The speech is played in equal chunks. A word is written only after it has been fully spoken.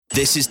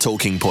This is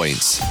Talking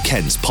Points,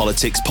 Kent's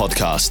politics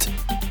podcast.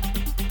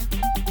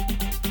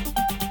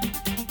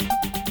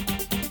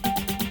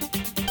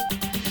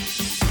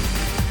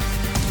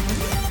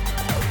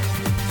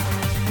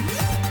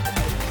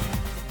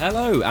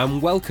 Hello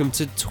and welcome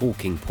to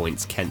Talking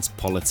Points, Kent's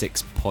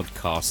politics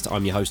podcast.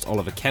 I'm your host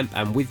Oliver Kemp,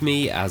 and with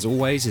me, as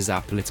always, is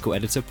our political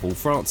editor Paul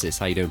Francis.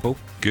 How you doing, Paul?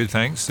 Good,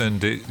 thanks.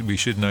 And we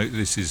should note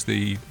this is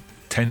the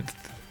 10th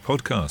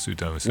podcast we've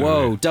done. So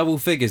whoa, double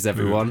figures,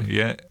 everyone.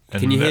 Yeah.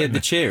 And can you hear the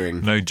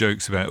cheering? No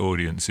jokes about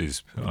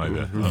audiences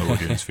either,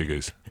 audience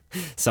figures.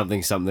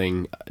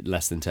 Something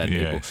less than 10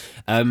 people.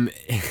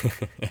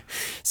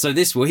 So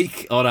this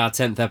week, on our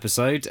 10th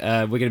episode,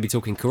 we're going to be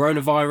talking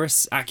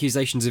coronavirus,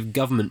 accusations of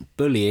government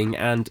bullying,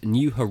 and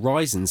new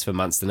horizons for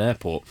Manston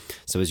Airport.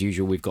 So as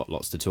usual, we've got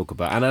lots to talk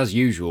about. And as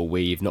usual,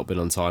 we've not been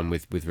on time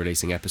with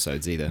releasing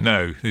episodes either.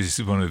 No, this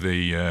is one of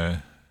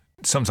the...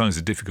 sometimes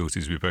the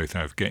difficulties we both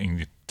have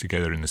getting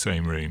together in the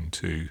same room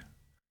to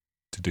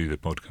do the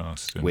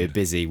podcast. And we're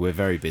busy. We're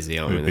very busy,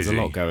 aren't we? There's a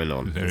lot going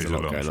on. There's a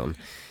lot going on.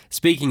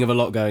 Speaking of a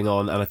lot going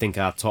on, and I think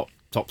our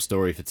top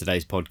story for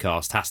today's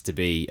podcast has to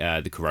be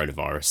the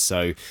coronavirus.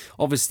 So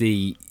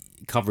obviously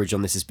coverage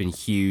on this has been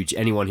huge.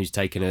 Anyone who's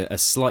taken a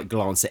slight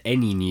glance at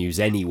any news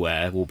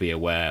anywhere will be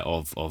aware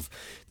of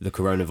the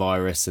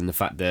coronavirus and the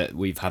fact that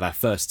we've had our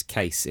first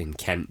case in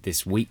Kent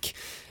this week.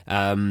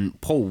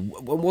 Paul,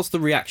 what's the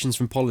reactions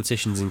from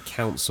politicians and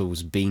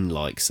councils been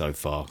like so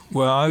far?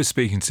 Well, I was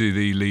speaking to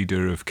the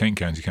leader of Kent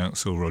County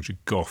Council, Roger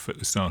Goff, at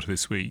the start of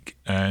this week,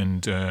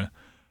 and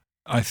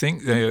I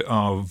think they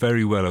are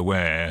very well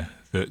aware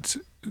that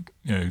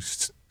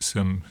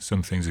some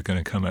things are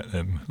going to come at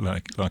them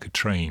like a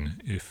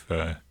train if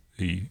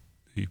the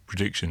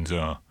predictions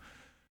are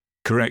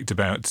correct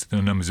about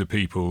the numbers of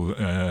people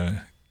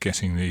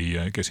getting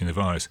the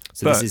virus.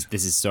 So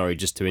this is sorry,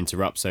 just to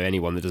interrupt. So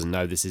anyone that doesn't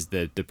know, this is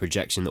the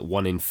projection that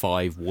 1 in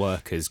 5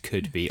 workers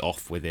could be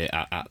off with it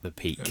at the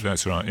peak.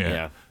 That's right.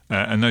 Yeah.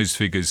 And those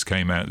figures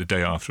came out the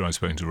day after I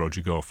spoke to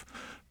Roger Goff.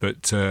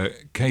 But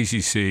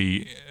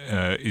KCC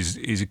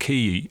is a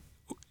key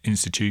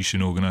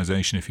institution,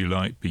 organisation, if you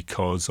like,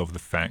 because of the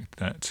fact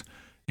that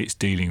it's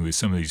dealing with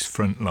some of these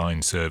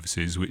frontline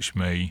services which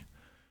may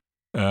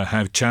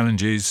have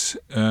challenges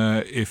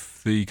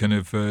if the kind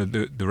of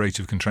the rate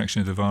of contraction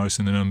of the virus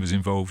and the numbers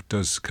involved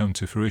does come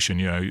to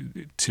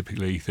fruition.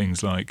 Typically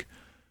things like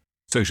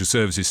social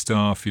services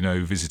staff,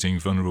 visiting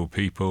vulnerable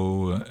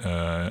people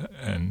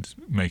and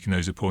making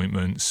those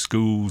appointments.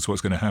 Schools,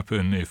 what's going to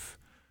happen if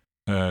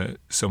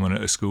someone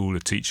at a school,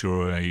 a teacher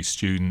or a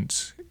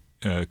student,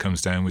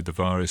 comes down with the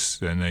virus?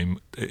 Then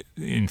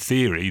in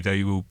theory,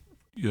 they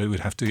would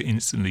have to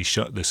instantly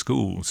shut the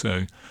school.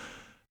 So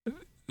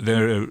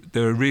there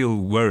are real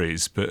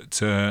worries,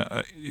 but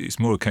it's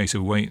more a case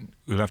of we'll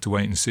have to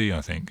wait and see,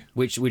 I think.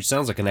 Which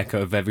sounds like an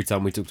echo of every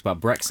time we talked about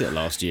Brexit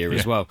last year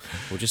as well.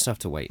 We'll just have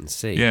to wait and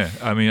see. Yeah,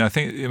 I mean,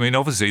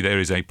 obviously there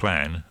is a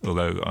plan,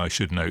 although I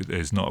should note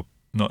there's not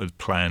a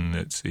plan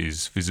that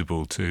is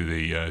visible to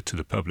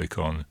the public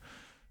on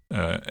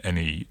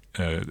any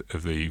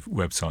of the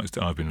websites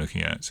that I've been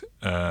looking at,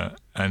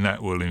 and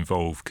that will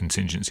involve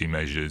contingency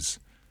measures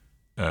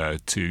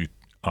to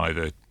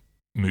either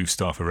move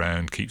staff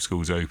around, keep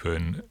schools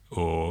open,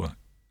 or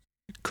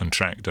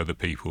contract other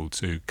people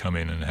to come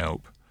in and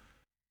help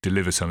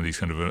deliver some of these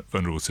kind of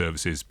vulnerable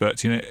services.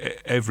 But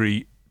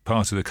every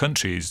part of the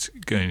country is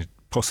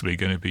possibly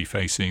going to be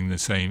facing the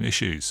same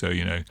issues. So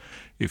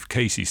if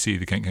KCC,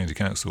 the Kent County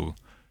Council,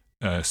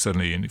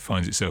 suddenly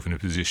finds itself in a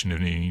position of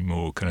needing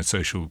more kind of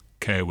social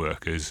care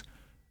workers,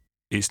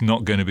 it's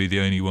not going to be the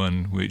only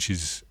one which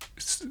is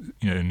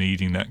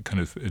needing that kind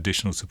of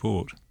additional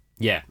support.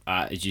 Yeah,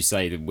 as you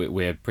say,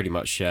 we're pretty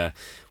much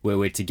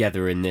we're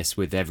together in this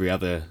with every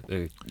other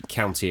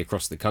county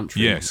across the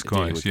country. Yes,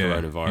 dealing with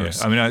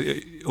coronavirus. Yeah. I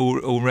mean,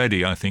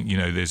 already I think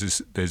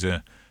there's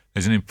an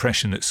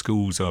impression that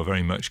schools are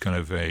very much kind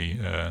of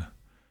a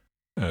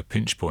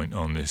pinch point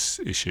on this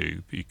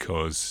issue,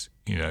 because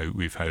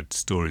we've had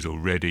stories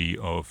already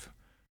of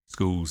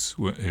schools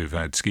who've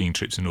had skiing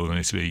trips in northern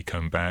Italy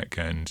come back,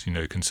 and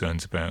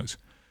concerns about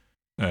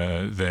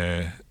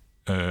their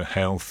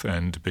health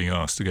and being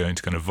asked to go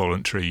into kind of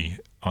voluntary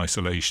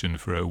isolation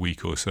for a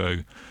week or so.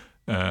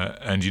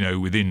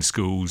 And within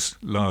schools,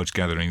 large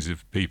gatherings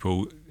of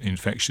people,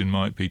 infection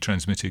might be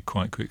transmitted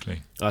quite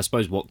quickly. I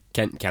suppose what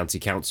Kent County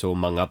Council,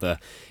 among other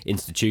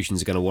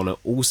institutions, are going to want to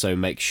also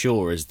make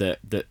sure is that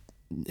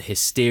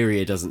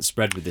hysteria doesn't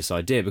spread with this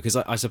idea, because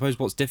I suppose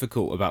what's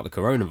difficult about the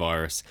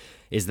coronavirus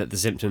is that the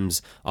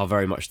symptoms are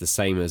very much the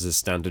same as a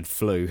standard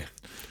flu,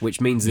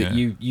 which means that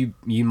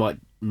you might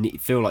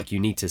feel like you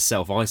need to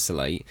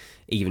self-isolate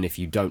even if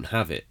you don't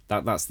have it.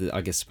 That's the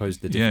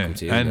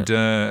difficulty. Yeah,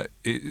 and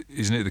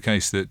isn't it the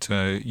case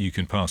that you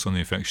can pass on the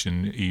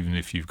infection even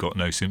if you've got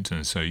no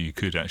symptoms? So you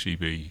could actually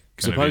be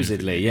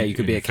supposedly, you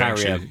could be a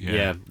carrier.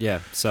 Yeah.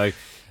 So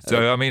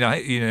I mean,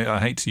 I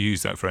hate to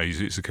use that phrase.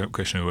 It's a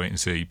question of wait and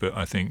see. But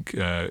I think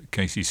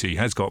KCC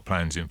has got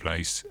plans in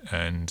place,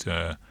 and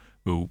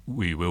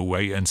we will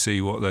wait and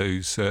see what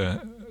those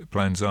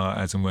plans are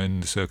as and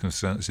when the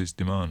circumstances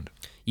demand.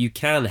 You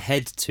can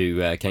head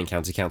to Kent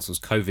County Council's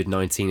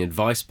COVID-19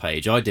 advice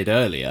page. I did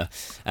earlier,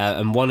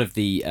 and one of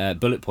the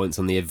bullet points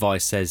on the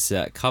advice says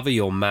cover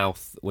your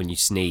mouth when you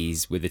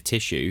sneeze with a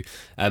tissue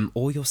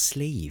or your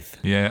sleeve.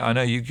 Yeah, I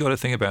know, you've got to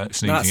think about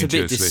sneezing into your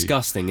sleeve. That's a bit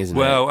disgusting, isn't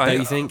well, it? Don't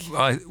you think?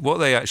 What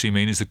they actually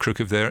mean is the crook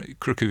of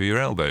your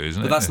elbow,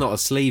 isn't it? But that's not a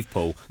sleeve,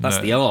 Paul. That's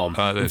No. the arm.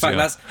 In fact,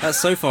 yeah. that's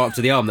so far up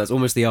to the arm, that's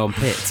almost the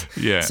armpit.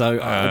 Yeah. So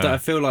I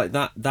feel like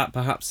that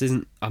perhaps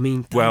isn't... I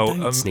mean,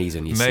 don't sneeze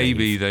on your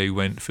maybe sleeve. they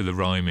went for the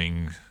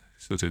rhyming,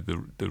 sort of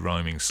the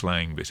rhyming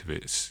slang bit of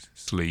it,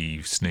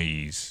 sleeve,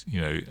 sneeze,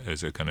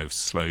 as a kind of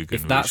slogan.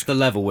 If that's the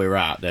level we're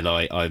at, then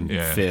I'm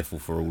fearful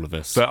for all of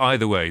us. But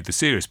either way, the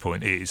serious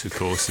point is, of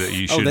course, that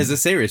you shouldn't... there's a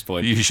serious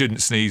point. You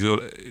shouldn't sneeze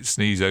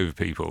over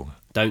people.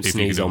 Don't if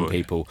sneeze you can on avoid it.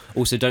 people.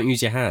 Also, don't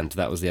use your hand.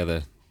 That was the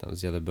other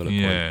bullet point.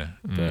 Yeah.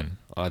 But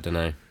I don't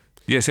know.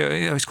 Yeah, so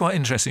it's quite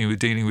interesting. We're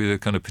dealing with a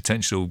kind of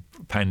potential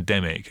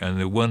pandemic,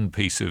 and the one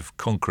piece of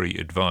concrete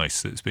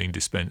advice that's being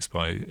dispensed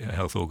by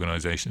health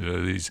organisations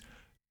is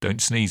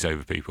don't sneeze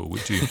over people,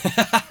 which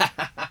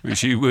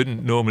you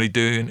wouldn't normally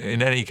do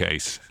in any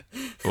case,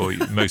 or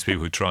most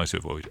people would try to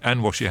avoid.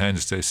 And wash your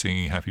hands to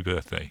singing Happy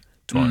Birthday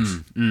twice.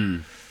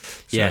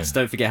 Yes,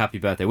 don't forget Happy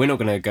Birthday. We're not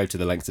going to go to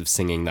the lengths of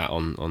singing that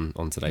on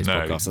today's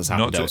podcast. That's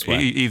happened elsewhere.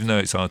 Even though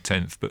it's our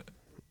 10th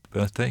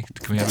birthday.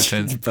 Can we have a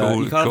 10th?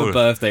 You can't have a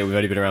birthday. We've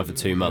only been around for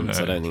 2 months.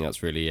 I don't think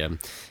that's really... I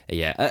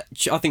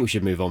think we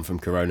should move on from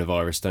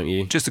coronavirus, don't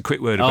you? Just a quick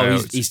word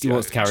about... he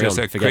wants to carry on.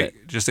 Forget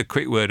it. Just a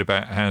quick word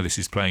about how this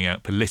is playing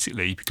out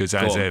politically, because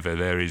as ever,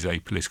 there is a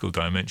political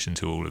dimension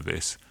to all of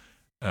this.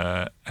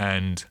 I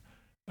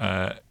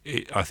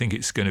think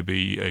it's going to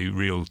be a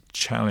real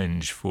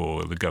challenge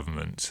for the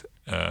government.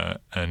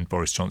 And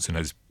Boris Johnson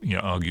has,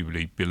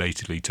 arguably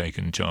belatedly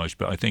taken charge.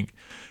 But I think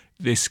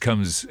this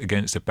comes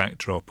against a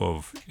backdrop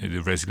of the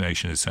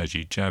resignation of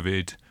Sajid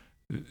Javid,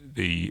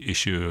 the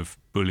issue of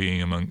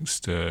bullying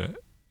amongst in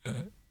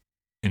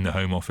the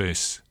Home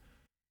Office,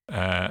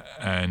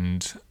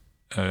 and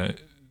there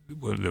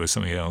was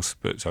something else,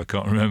 but I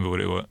can't remember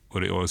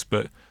what it was.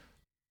 But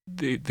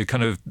the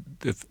kind of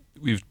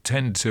we've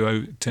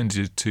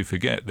tended to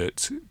forget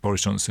that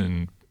Boris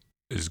Johnson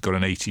has got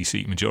an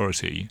 80-seat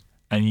majority,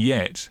 and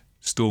yet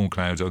storm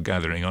clouds are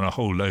gathering on a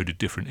whole load of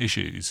different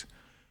issues,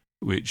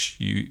 which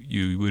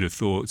you would have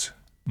thought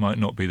might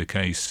not be the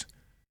case,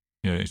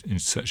 in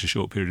such a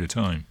short period of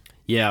time.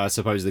 Yeah, I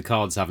suppose the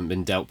cards haven't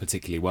been dealt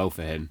particularly well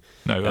for him.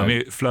 No, I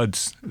mean,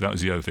 floods, that was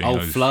the other thing.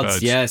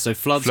 Floods, yeah. So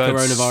floods,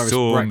 coronavirus,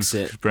 storms,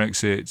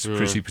 Brexit.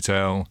 Priti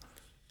Patel,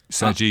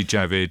 Sajid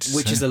Javid.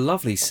 Which is a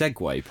lovely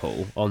segue,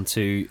 Paul,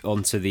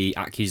 onto the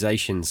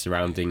accusations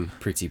surrounding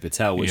Priti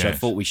Patel, which I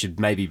thought we should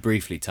maybe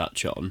briefly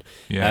touch on.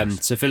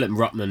 Yes. So Philip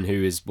Ruttman,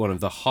 who is one of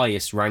the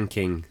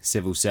highest-ranking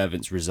civil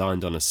servants,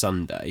 resigned on a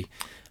Sunday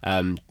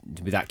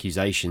with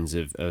accusations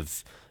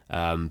of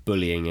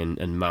bullying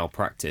and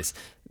malpractice.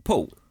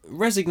 Paul,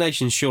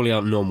 resignations surely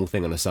aren't a normal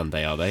thing on a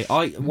Sunday, are they?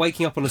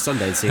 Waking up on a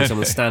Sunday and seeing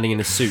someone standing in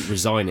a suit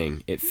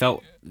resigning, it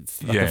felt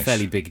like a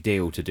fairly big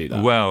deal to do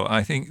that. Well,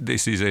 I think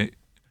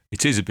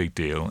it is a big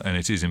deal, and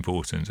it is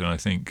important, and I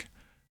think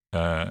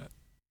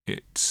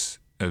it's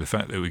the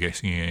fact that we're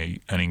getting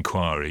an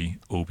inquiry,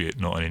 albeit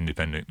not an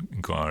independent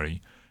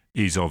inquiry,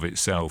 is of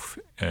itself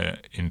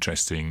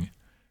interesting,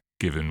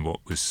 given what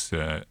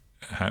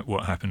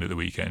happened at the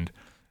weekend.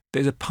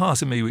 There's a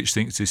part of me which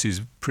thinks this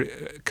is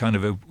kind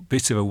of a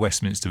bit of a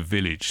Westminster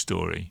Village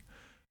story,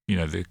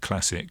 the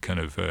classic kind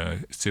of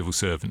civil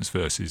servants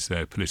versus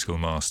their political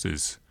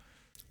masters.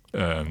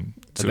 A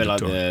bit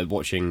like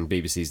watching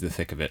BBC's The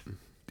Thick of It.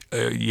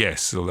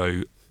 Yes,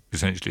 although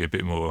potentially a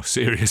bit more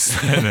serious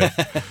than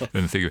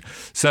The Thick of It.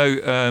 So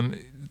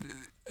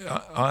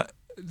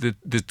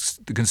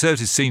the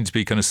Conservatives seem to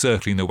be kind of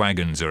circling the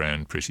wagons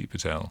around Priti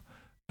Patel.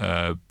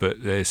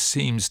 But there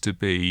seems to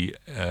be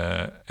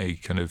a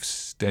kind of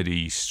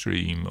steady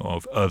stream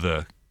of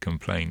other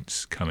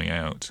complaints coming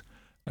out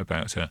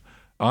about her.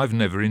 I've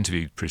never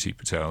interviewed Priti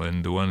Patel,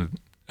 and the one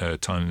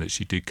time that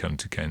she did come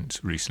to Kent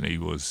recently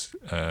was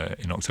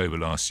in October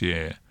last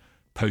year,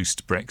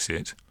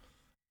 post-Brexit,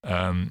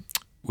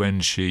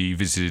 when she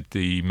visited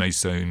the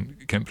Maidstone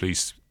Kent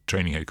Police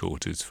training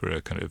headquarters for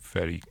a kind of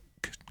fairly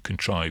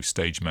contrived,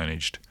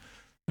 stage-managed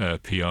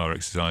PR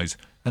exercise.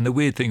 And the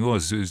weird thing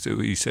was that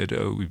we said,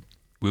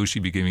 will she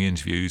be giving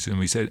interviews? And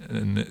we said,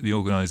 and the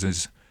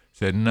organisers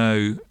said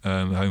no.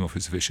 Home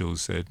Office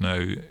officials said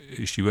no.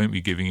 She won't be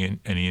giving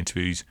any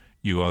interviews.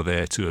 You are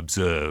there to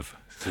observe.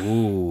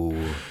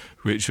 Ooh,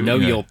 which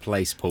your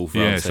place, Paul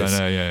Francis. Yes, I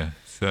know. Yeah.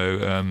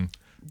 So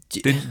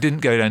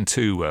didn't go down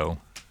too well,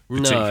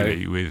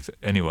 particularly with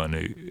anyone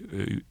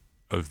who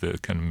of the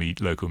kind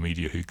of local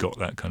media who got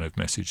that kind of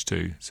message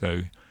too.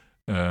 So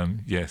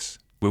yes.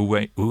 We'll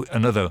wait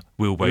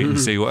and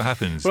see what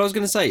happens. Well, I was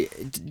going to say,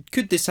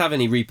 could this have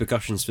any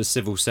repercussions for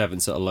civil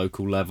servants at a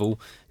local level?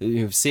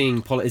 Is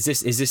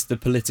this the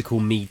political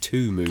Me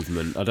Too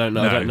movement? I don't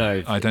know.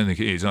 No, I don't think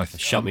it is.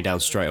 Shut me down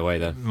straight away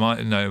there.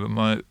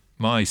 My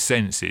my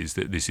sense is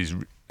that this is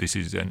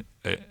an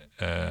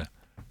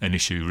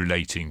issue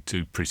relating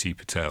to Priti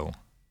Patel,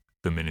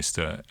 the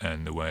minister,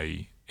 and the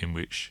way in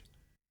which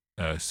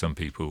some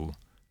people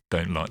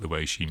don't like the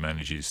way she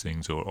manages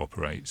things or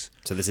operates.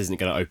 So this isn't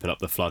going to open up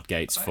the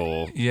floodgates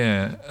for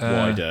wider.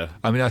 wider.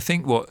 I mean, I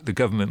think what the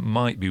government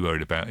might be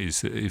worried about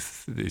is that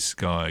if this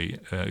guy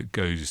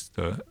goes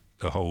the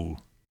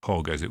whole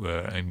hog, as it were,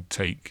 and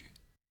take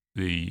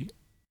the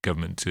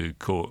government to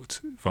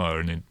court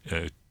via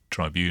a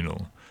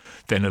tribunal,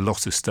 then a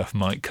lot of stuff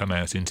might come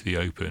out into the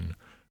open,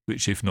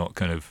 which, if not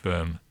kind of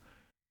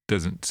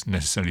doesn't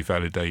necessarily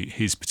validate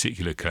his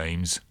particular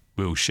claims,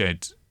 will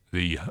shed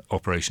the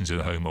operations of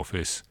the Home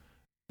Office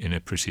in a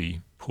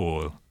pretty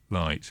poor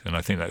light. And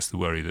I think that's the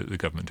worry that the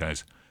government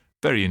has.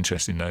 Very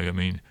interesting, though. I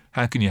mean,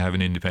 how can you have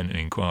an independent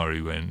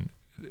inquiry when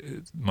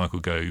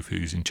Michael Gove,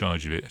 who's in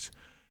charge of it,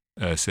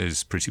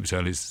 says Priti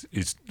Patel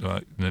is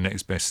like the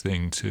next best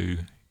thing to,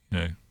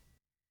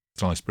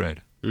 sliced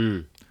bread?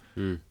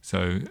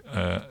 So,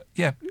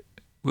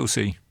 we'll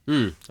see.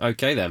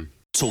 Okay, then.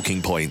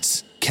 Talking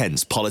Points,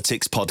 Ken's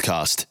Politics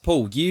Podcast.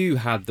 Paul, you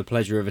had the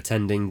pleasure of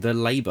attending the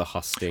Labour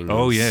hustings.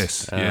 Oh,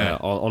 yes.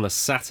 On a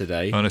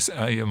Saturday.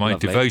 My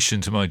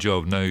devotion to my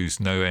job knows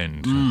no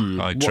end.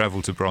 I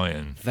travelled to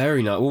Brighton.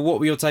 Very nice. Well, what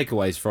were your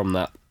takeaways from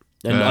that?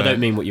 And I don't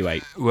mean what you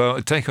ate.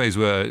 Well, takeaways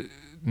were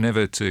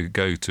never to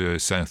go to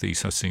South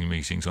East husting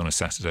meetings on a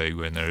Saturday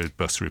when there are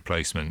bus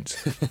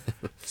replacement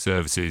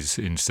services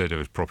instead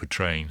of a proper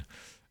train.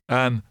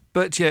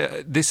 But yeah,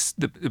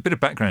 a bit of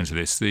background to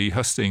this. The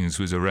hustings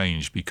was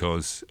arranged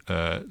because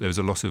there was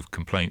a lot of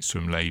complaints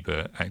from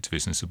Labour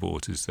activists and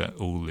supporters that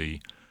all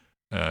the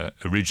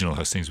original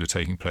hustings were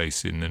taking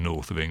place in the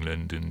north of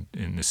England and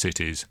in the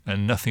cities,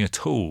 and nothing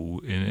at all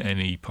in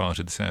any part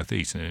of the South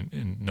East,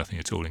 and nothing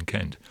at all in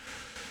Kent.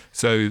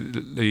 So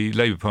the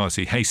Labour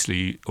Party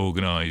hastily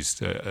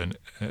organised an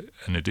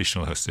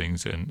additional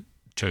hustings and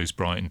chose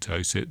Brighton to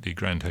host it, the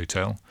Grand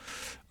Hotel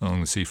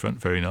along the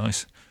seafront. Very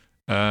nice.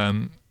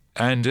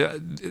 And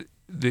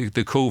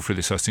the call for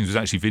this hustings was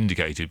actually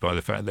vindicated by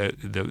the fact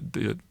that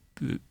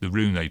the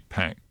room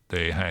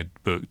they had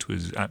booked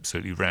was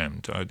absolutely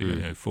rammed.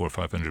 400 or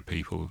 500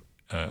 people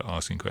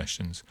asking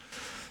questions.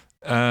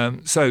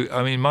 So,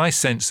 I mean, my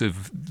sense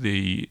of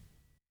the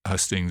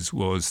hustings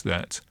was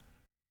that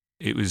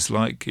it was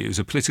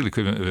a political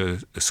equivalent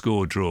of a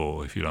score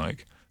draw, if you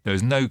like. There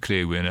was no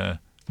clear winner.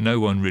 No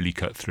one really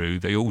cut through.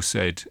 They all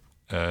said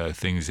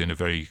things in a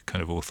very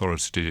kind of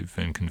authoritative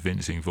and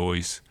convincing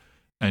voice.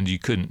 And you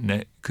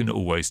couldn't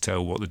always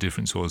tell what the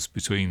difference was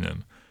between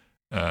them.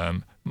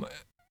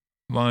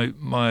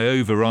 My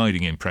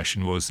overriding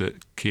impression was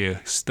that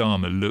Keir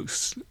Starmer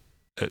looks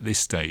at this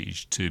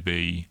stage to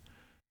be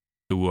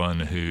the one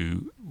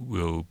who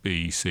will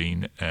be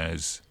seen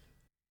as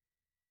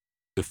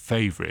the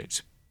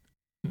favourite,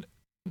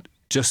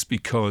 just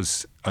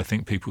because I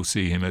think people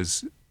see him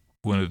as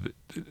one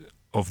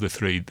of the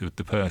three,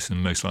 the person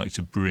most likely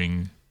to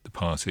bring the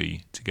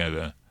party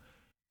together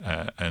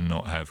and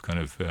not have kind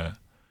of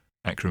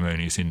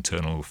acrimonious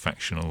internal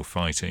factional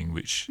fighting,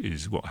 which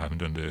is what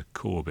happened under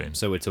Corbyn.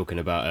 So we're talking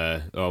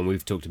about,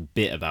 we've talked a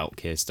bit about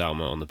Keir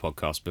Starmer on the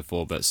podcast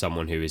before, but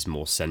someone who is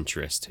more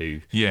centrist, who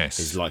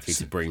is likely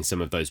to bring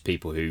some of those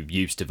people who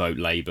used to vote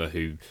Labour,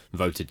 who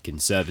voted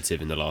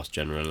Conservative in the last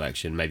general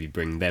election, maybe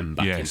bring them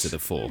back into the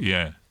fore.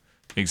 Yeah,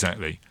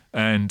 exactly.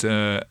 And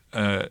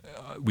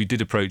we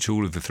did approach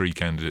all of the three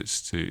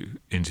candidates to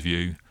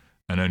interview,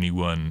 and only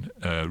one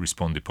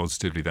responded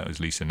positively. That was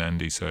Lisa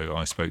Nandy. So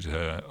I spoke to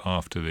her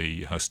after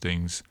the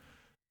hustings,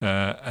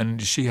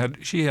 and she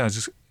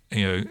has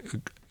a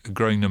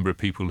growing number of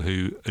people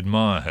who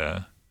admire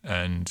her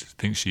and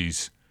think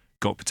she's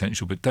got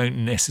potential, but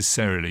don't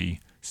necessarily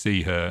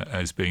see her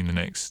as being the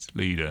next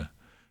leader.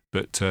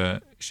 But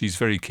she's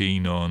very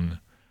keen on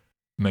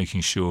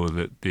making sure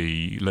that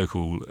the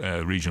local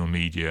regional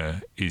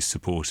media is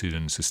supported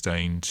and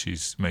sustained.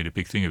 She's made a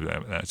big thing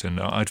about that, and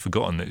I'd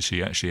forgotten that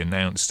she actually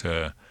announced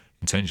her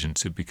intention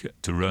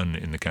to run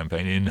in the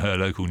campaign in her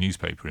local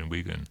newspaper in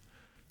Wigan.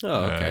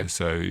 Oh, okay.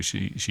 So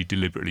she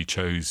deliberately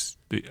chose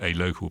a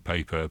local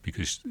paper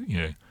because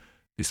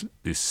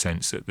this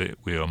sense that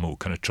we are more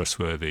kind of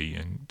trustworthy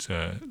and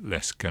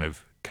less kind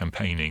of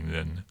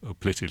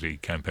politically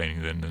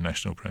campaigning than the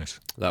national press.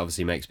 That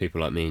obviously makes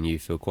people like me and you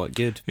feel quite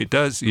good. It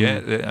does, yeah,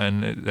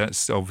 and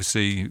that's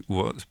obviously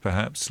what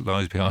perhaps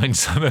lies behind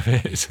some of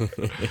it.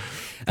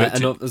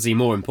 And obviously,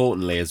 more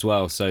importantly as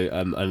well, so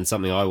and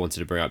something I wanted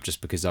to bring up just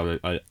because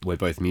we're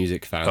both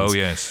music fans. Oh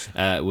yes,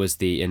 was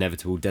the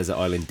inevitable Desert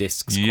Island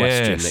Discs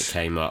question that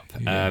came up.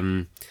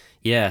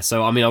 Yeah,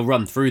 so I mean, I'll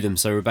run through them.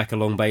 So Rebecca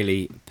Long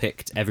Bailey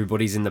picked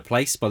 "Everybody's in the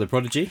Place" by The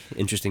Prodigy.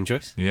 Interesting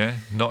choice. Yeah,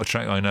 not a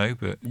track I know,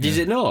 but Is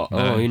it not?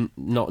 No. Oh,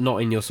 not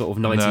in your sort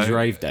of 90s No.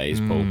 rave days,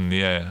 Paul.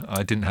 Yeah,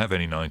 I didn't have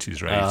any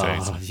 90s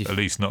rave days, at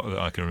least not that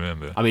I can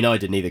remember. I mean, I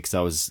didn't either because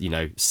I was,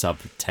 sub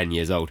 10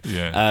 years old.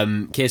 Yeah.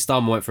 Keir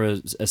Starmer went for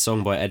a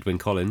song by Edwin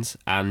Collins,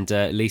 and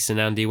Lisa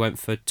Nandy went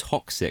for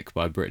 "Toxic"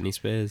 by Britney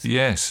Spears.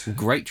 Yes.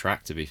 Great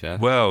track, to be fair.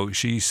 Well,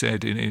 she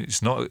said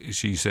it's not.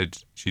 She said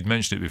she'd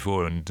mentioned it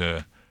before,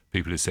 and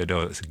people had said,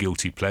 "Oh, it's a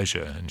guilty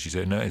pleasure," and she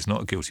said, "No, it's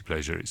not a guilty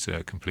pleasure. It's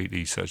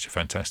completely such a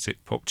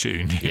fantastic pop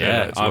tune."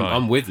 Yeah,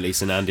 I'm with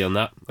Lisa Nandy on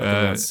that. I think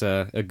that's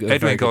a good. Edwin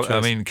very good choice.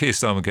 I mean, Keir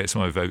Starmer gets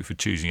my vote for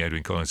choosing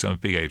Edwin Collins. I'm a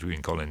big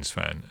Edwin Collins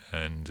fan,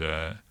 and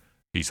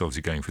he's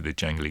obviously going for the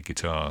jangly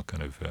guitar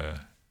kind of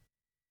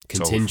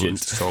Contingent,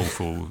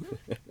 soulful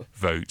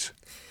vote.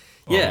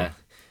 Yeah.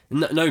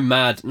 No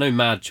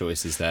mad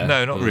choices there.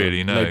 No, not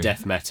really. No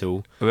death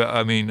metal. Well,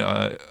 I mean,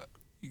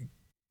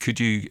 could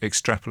you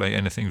extrapolate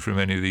anything from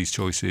any of these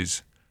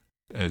choices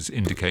as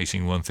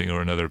indicating one thing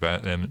or another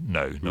about them?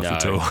 No, not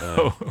at all.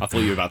 No. I thought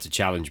you were about to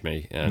challenge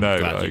me. And No, I'm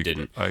glad I you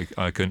didn't.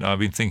 I couldn't. I've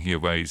been thinking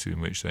of ways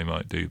in which they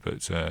might do,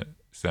 but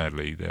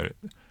sadly,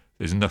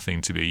 there's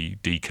nothing to be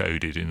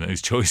decoded in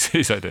those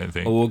choices, I don't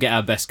think. Well, we'll get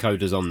our best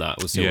coders on that.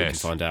 We'll see what we can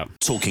Yes. find out.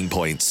 Talking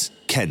Points,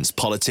 Ken's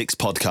Politics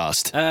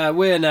Podcast.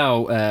 We're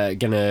now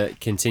going to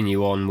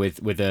continue on with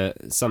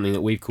something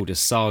that we've called a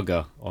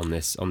saga on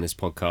this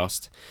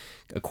podcast.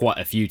 Quite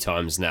a few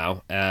times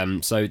now.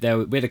 So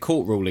we had a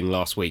court ruling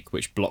last week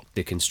which blocked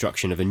the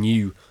construction of a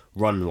new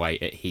runway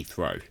at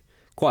Heathrow.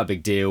 Quite a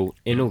big deal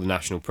in all the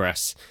national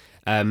press.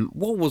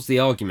 What was the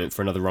argument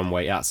for another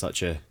runway at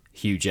such a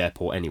huge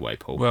airport anyway,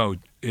 Paul? Well,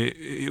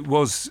 it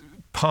was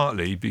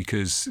partly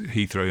because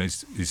Heathrow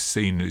is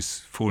seen as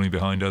falling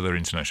behind other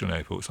international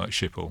airports like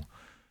Schiphol,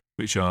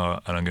 which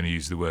are, and I'm going to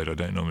use the word I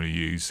don't normally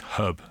use,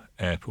 hub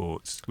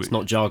airports. It's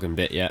not jargon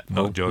bit yet,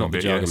 Paul. Not jargon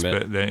bit, jargon yes, bit.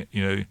 but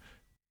they,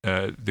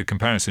 the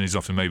comparison is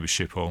often made with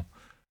Schiphol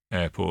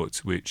Airport,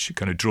 which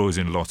kind of draws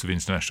in a lot of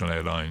international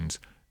airlines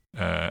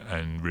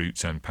and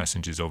routes and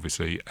passengers,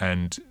 obviously,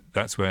 and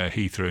that's where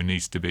Heathrow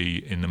needs to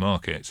be in the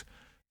market.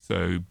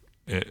 So,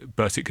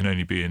 but it can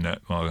only be in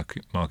that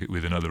market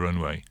with another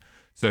runway.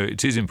 So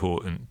it is an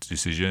important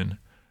decision.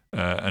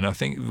 And I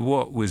think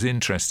what was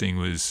interesting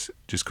was,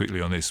 just quickly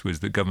on this,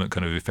 was the government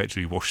kind of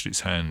effectively washed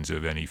its hands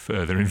of any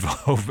further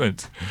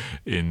involvement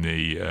in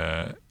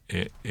the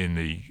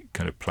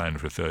kind of plan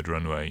for a third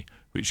runway,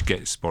 which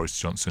gets Boris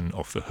Johnson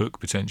off the hook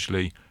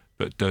potentially,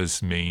 but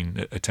does mean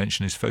that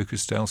attention is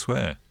focused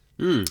elsewhere.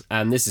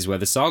 And this is where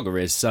the saga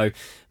is. So,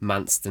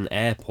 Manston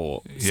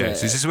Airport. Yes,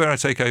 So, is this where I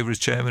take over as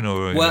chairman,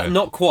 or well,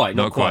 not quite.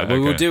 Okay.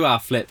 We'll do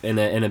our flip in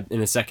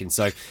a second.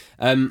 So,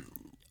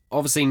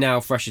 obviously now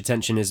fresh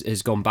attention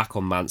has gone back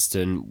on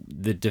Manston.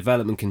 The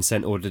development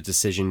consent order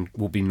decision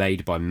will be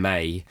made by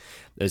May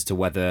as to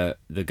whether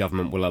the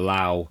government will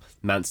allow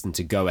Manston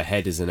to go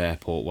ahead as an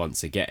airport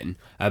once again.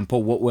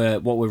 Paul, what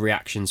were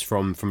reactions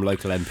from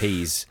local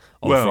MPs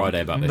on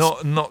Friday about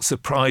this? Not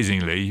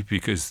surprisingly,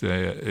 because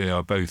they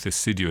are both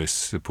assiduous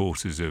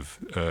supporters of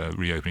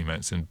reopening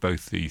Manston.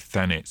 Both the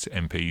Thanet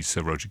MPs,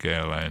 Sir Roger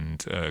Gale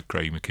and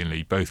Craig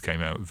McKinley, both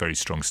came out with very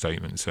strong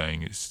statements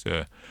saying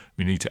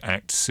we need to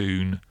act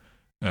soon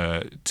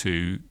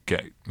to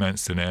get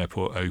Manston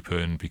Airport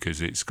open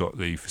because it's got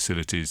the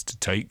facilities to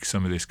take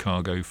some of this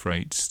cargo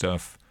freight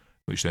stuff,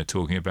 which they're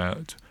talking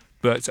about.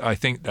 But I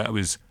think that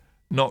was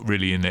not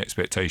really in the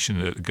expectation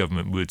that the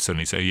government would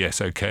suddenly say, yes,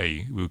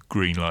 okay, we'll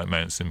greenlight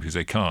Manston, because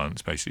they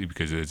can't, basically,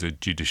 because there's a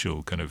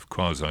judicial, kind of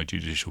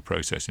quasi-judicial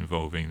process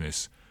involving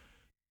this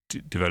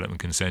development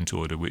consent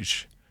order,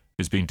 which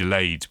has been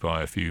delayed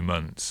by a few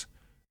months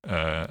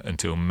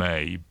until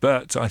May.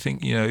 But I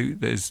think,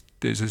 there's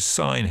a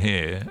sign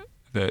here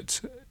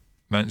that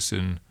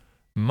Manston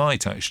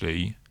might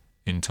actually,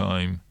 in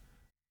time,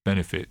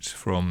 benefit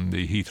from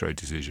the Heathrow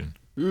decision.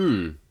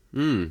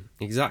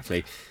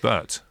 Exactly.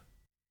 But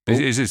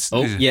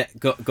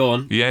go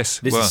on. Yes,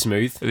 This is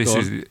smooth.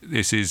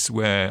 This is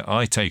where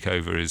I take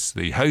over as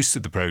the host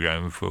of the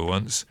programme for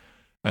once,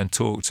 and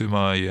talk to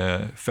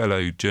my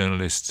fellow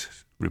journalist,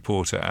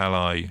 reporter,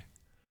 ally,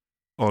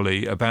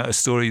 Ollie, about a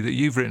story that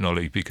you've written,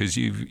 Ollie, because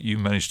you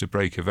managed to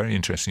break a very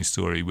interesting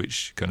story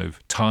which kind of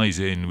ties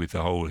in with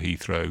the whole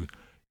Heathrow,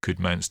 could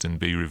Manston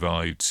be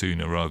revived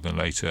sooner rather than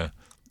later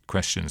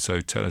question. So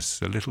tell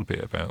us a little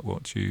bit about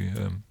what you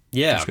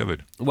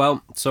discovered.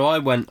 Well, so I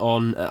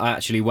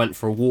actually went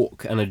for a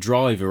walk and a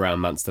drive around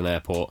Manston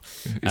Airport.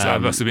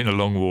 That must have been a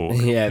long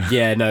walk.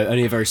 Yeah, no,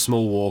 only a very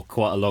small walk,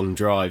 quite a long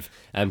drive,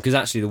 because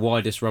actually the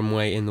widest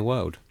runway in the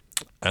world.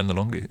 And the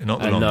longest? Not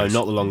the longest. No,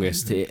 not the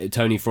longest.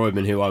 Tony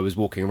Freudman, who I was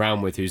walking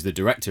around with, who's the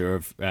director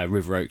of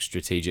River Oaks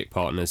Strategic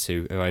Partners,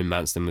 who own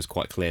Manston, was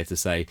quite clear to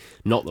say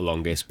not the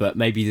longest, but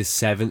maybe the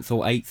 7th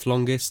or 8th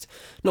longest.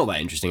 Not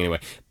that interesting anyway.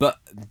 But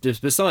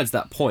just besides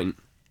that point,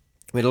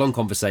 We had a long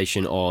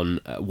conversation on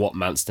what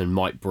Manston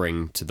might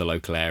bring to the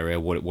local area,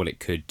 what it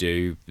could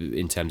do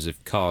in terms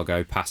of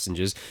cargo,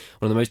 passengers.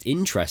 One of the most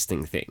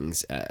interesting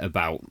things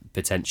about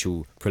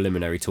potential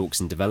preliminary talks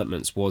and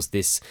developments was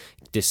this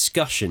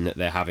discussion that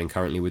they're having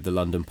currently with the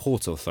London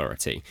Port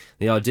Authority.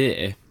 The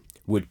idea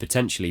would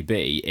potentially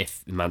be,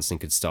 if Manston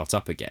could start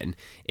up again,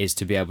 is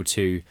to be able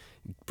to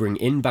bring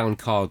inbound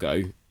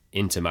cargo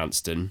into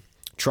Manston,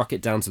 truck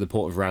it down to the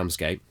port of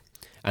Ramsgate,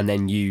 and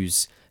then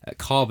use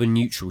carbon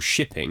neutral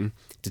shipping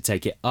to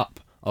take it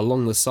up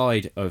along the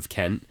side of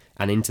Kent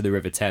and into the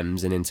River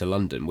Thames and into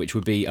London, which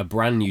would be a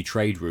brand new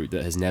trade route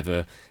that has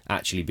never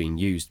actually been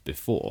used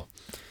before.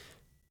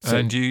 So,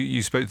 and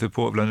you spoke to the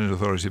Port of London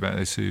Authority about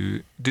this,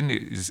 who didn't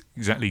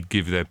exactly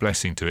give their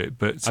blessing to it,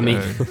 but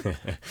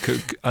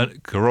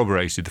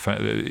corroborated the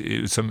fact that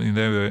it was something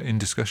they were in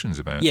discussions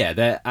about. Yeah,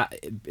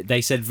 they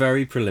said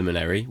very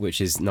preliminary,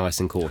 which is nice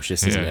and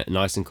cautious, isn't it?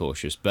 Nice and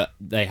cautious. But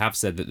they have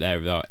said that they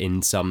are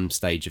in some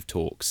stage of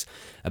talks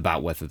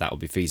about whether that would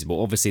be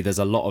feasible. Obviously, there's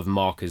a lot of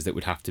markers that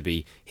would have to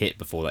be hit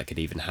before that could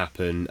even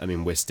happen. I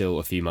mean, we're still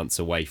a few months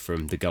away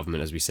from the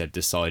government, as we said,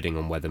 deciding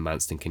on whether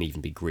Manston can even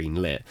be green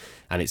lit,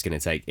 and it's going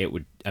to take.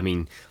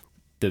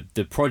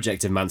 The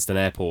project of Manston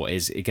Airport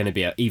is going to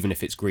be, even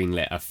if it's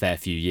greenlit, a fair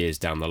few years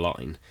down the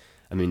line.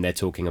 I mean, they're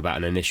talking about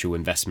an initial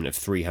investment of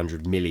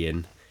 300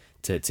 million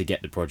to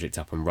get the project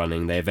up and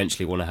running. They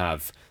eventually want to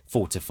have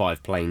 4 to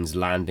 5 planes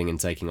landing and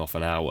taking off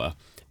an hour.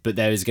 But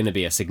there is going to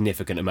be a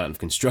significant amount of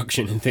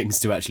construction and things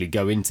to actually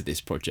go into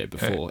this project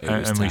before it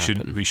was to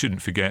happen. We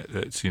shouldn't forget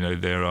that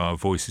there are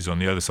voices on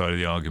the other side of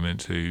the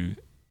argument who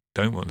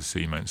don't want to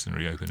see Manston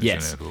reopen as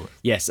an airport.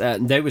 Yes,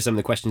 they were some of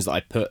the questions that I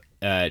put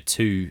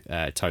to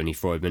Tony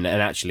Freudman,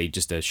 and actually,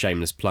 just a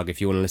shameless plug,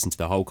 if you want to listen to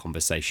the whole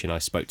conversation, I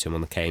spoke to him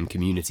on the KM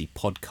Community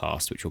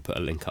podcast, which we'll put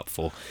a link up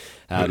for.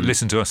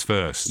 Listen to us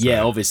first.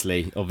 Yeah,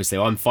 obviously,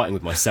 I'm fighting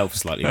with myself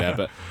slightly there,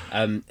 but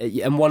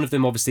and one of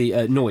them, obviously,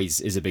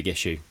 noise is a big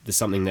issue. There's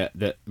something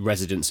that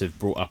residents have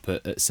brought up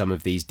at some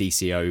of these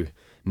DCO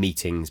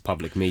meetings,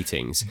 public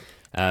meetings.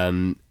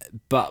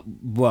 But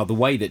the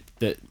way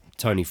that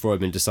Tony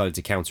Freudman decided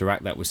to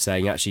counteract that was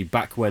saying, actually,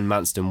 back when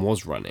Manston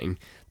was running,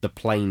 the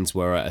planes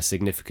were at a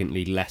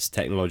significantly less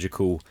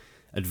technological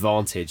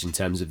advantage in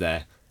terms of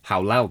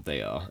how loud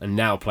they are, and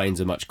now planes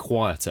are much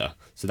quieter.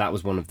 So that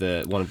was one of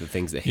the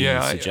things that he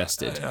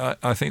suggested.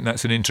 I think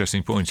that's an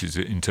interesting point, is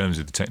in terms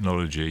of the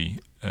technology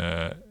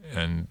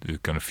and the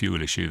kind of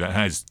fuel issue that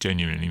has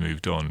genuinely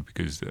moved on,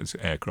 because as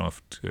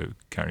aircraft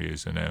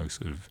carriers are now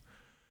sort of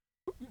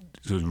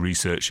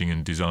researching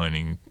and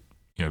designing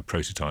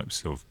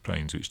prototypes of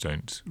planes which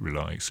don't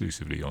rely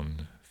exclusively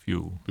on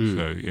fuel.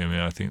 So,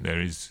 I think there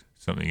is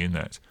something in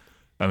that.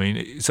 I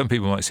mean, some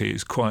people might say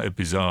it's quite a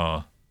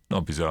bizarre,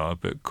 not bizarre,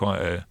 but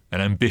quite an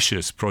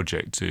ambitious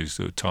project to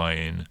sort of tie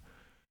in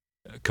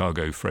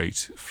cargo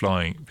freight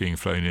being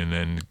flown in and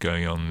then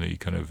going on the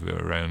kind of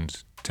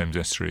around Thames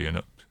Estuary and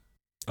up.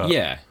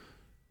 Yeah.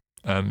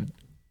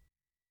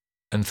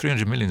 And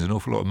 300 million is an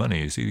awful lot of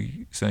money. Is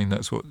he saying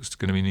that's what's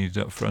going to be needed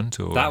up front?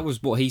 Or? That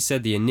was what he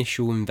said the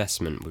initial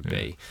investment would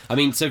be. I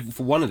mean, so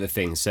for one of the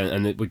things,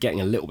 and we're getting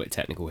a little bit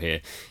technical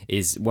here,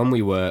 is when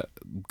we were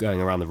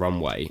going around the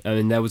runway,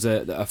 and there was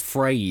a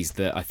phrase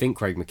that I think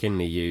Craig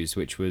McKinley used,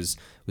 which was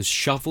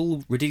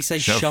shovel. Did he say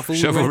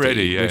shovel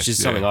ready? Yes, which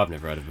is something I've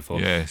never heard of before.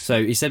 Yes.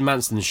 So he said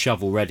Manston's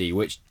shovel ready,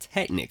 which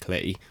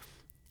technically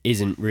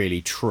isn't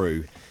really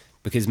true.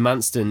 Because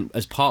Manston,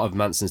 as part of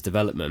Manston's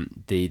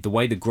development, the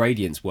way the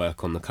gradients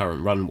work on the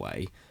current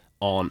runway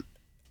aren't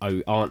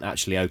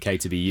actually okay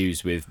to be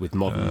used with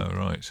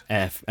modern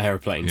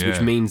aeroplanes, which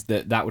means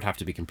that would have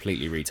to be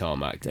completely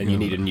re-tarmacked, and you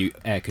need a new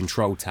air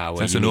control tower.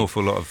 That's an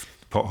awful lot of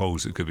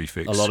potholes that could be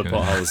fixed. A lot of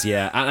potholes,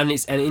 yeah. And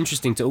it's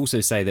interesting to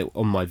also say that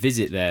on my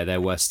visit there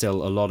was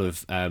still a lot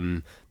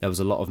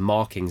of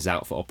markings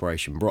out for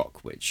Operation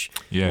Brock, which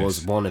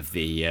was one of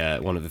the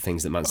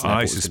things that Manston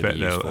Airport was going to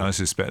be used for. I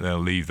suspect they'll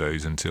leave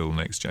those until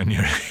next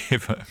January.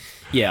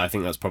 Yeah, I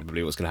think that's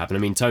probably what's going to happen. I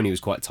mean, Tony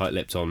was quite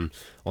tight-lipped on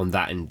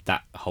that and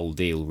that whole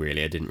deal,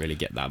 really. I didn't really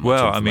get that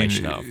much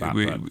information out of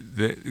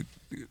that.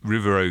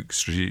 River Oak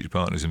Strategic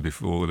Partners, and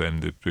before them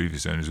the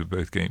previous owners, were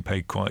both getting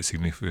paid quite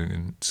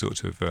significant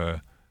sort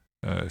of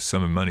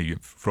sum of money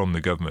from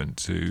the government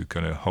to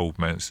kind of hold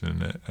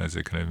Manston as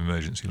a kind of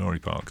emergency lorry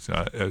park.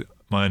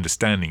 My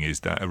understanding is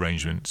that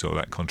arrangement or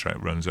that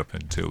contract runs up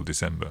until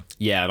December.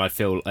 Yeah, and I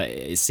feel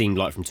it seemed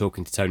like from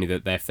talking to Tony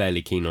that they're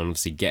fairly keen on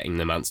obviously getting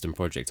the Manston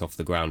project off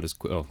the ground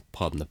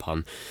pardon the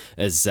pun,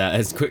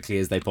 as quickly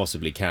as they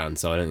possibly can.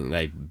 So I don't think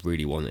they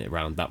really want it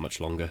around that much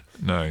longer.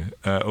 No,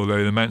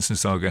 although the Manston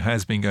saga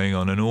has been going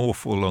on an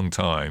awful long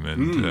time,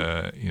 and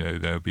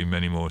there'll be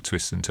many more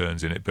twists and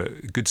turns in it.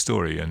 But good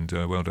story, and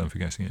well done for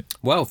guessing it.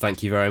 Well,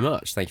 thank you very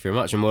much.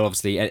 And we'll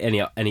obviously any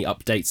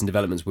updates and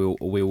developments we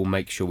will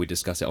make sure we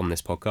discuss it on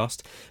this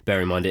podcast. Bear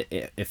in mind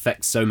it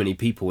affects so many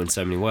people in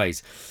so many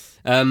ways.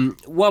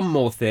 One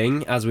more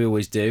thing, as we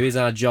always do, is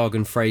our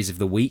jargon phrase of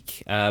the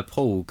week.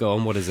 Paul, go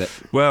on, what is it?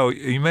 Well,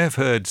 you may have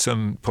heard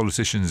some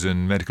politicians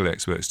and medical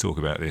experts talk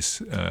about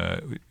this,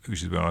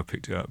 which is where I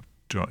picked it up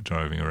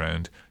driving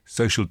around,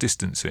 social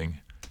distancing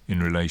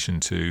in relation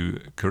to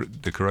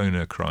the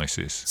corona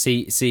crisis.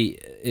 See,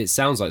 it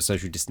sounds like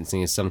social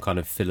distancing is some kind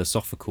of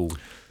philosophical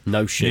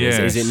notion. Yes.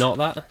 Is it not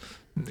that?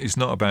 It's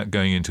not about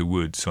going into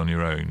woods on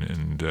your own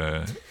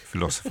and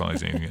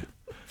philosophizing.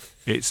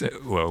 It's,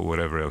 well,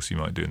 whatever else you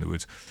might do in the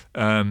woods.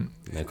 No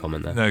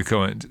comment there. No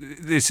comment.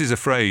 This is a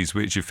phrase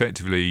which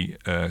effectively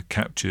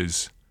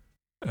captures...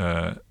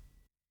 well,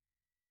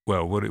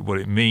 what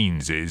it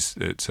means is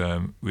that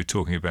we're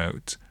talking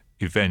about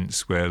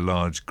events where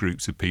large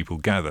groups of people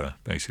gather,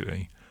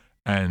 basically.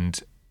 And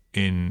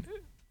in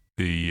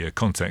the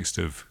context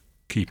of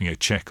keeping a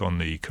check on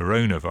the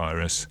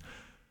coronavirus,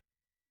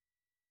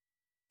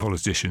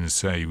 politicians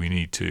say we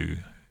need to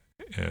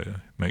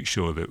make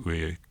sure that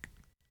we're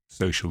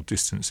social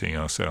distancing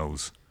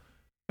ourselves.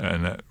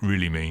 And that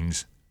really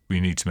means we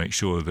need to make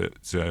sure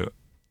that,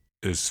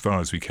 as far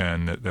as we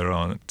can, that there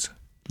aren't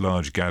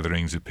large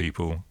gatherings of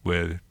people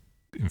where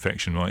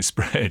infection might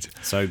spread.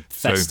 So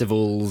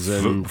festivals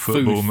and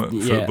football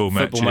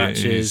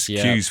matches,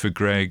 yeah. queues for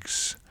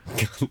Greggs.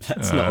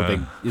 That's not a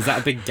big... Is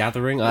that a big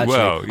gathering? Actually,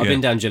 well, yeah. I've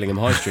been down Gillingham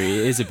High Street.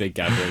 It is a big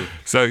gathering.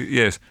 So,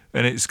 yes,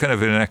 and it's kind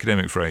of an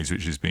academic phrase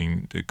which has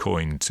been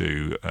coined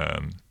to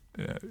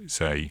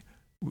say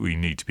we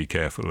need to be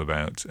careful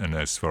about, and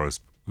as far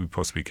as we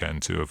possibly can,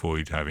 to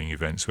avoid having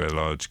events where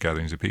large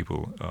gatherings of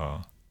people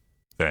are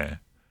there.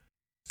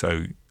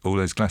 So all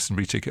those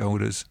Glastonbury ticket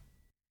holders,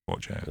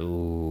 watch out.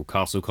 Ooh,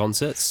 Castle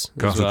concerts.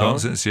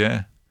 Concerts,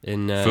 yeah.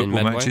 In football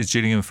Medway. matches,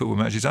 Gillingham football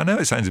matches. I know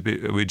it sounds a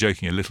bit, we're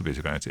joking a little bit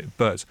about it,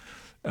 but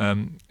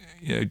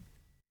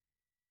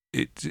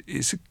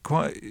it's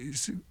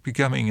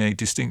becoming a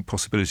distinct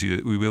possibility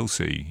that we will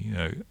see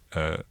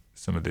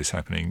some of this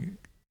happening.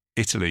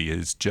 Italy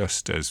has,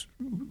 just as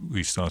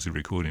we started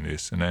recording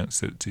this,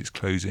 announced that it's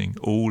closing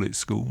all its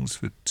schools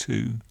for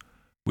 2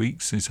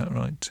 weeks. Is that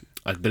right?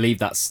 I believe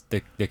that's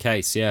the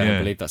case. Yeah, I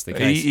believe that's the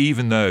case.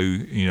 Even though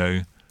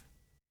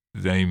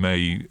they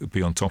may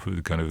be on top of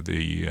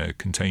the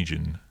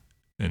contagion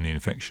and the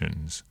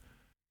infections,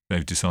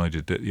 they've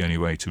decided that the only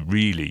way to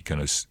really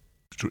kind of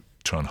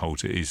try and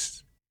halt it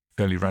is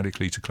fairly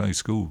radically to close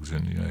schools.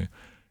 And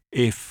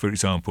if, for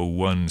example,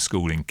 one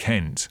school in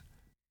Kent,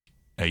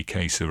 a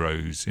case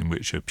arose in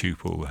which a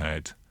pupil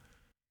had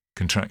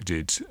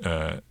contracted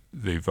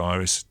the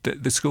virus,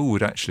 the school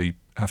would actually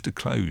have to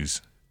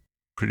close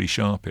pretty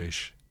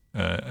sharpish.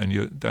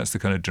 And that's the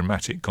kind of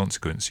dramatic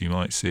consequence you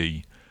might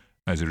see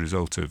as a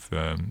result of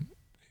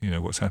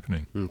what's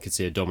happening. You could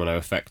see a domino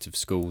effect of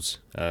schools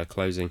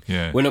closing.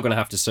 Yeah. We're not going to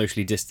have to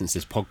socially distance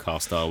this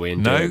podcast, are we,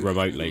 and do it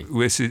remotely?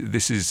 This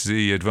is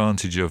the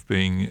advantage of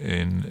being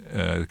in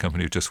the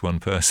company of just one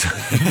person.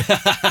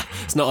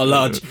 It's not a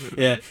large...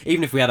 Yeah,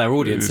 even if we had our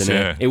audience in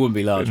it, it wouldn't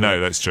be large. No,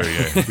 that's true,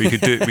 yeah. We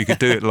could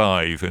do it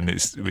live, and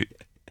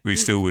we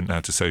still wouldn't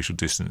have to social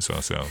distance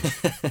ourselves.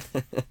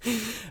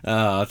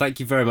 Thank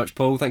you very much,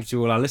 Paul. Thank you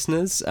to all our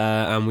listeners,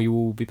 and we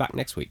will be back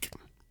next week.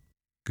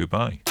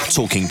 Goodbye.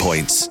 Talking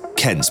Points,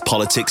 Ken's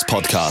Politics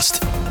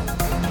Podcast.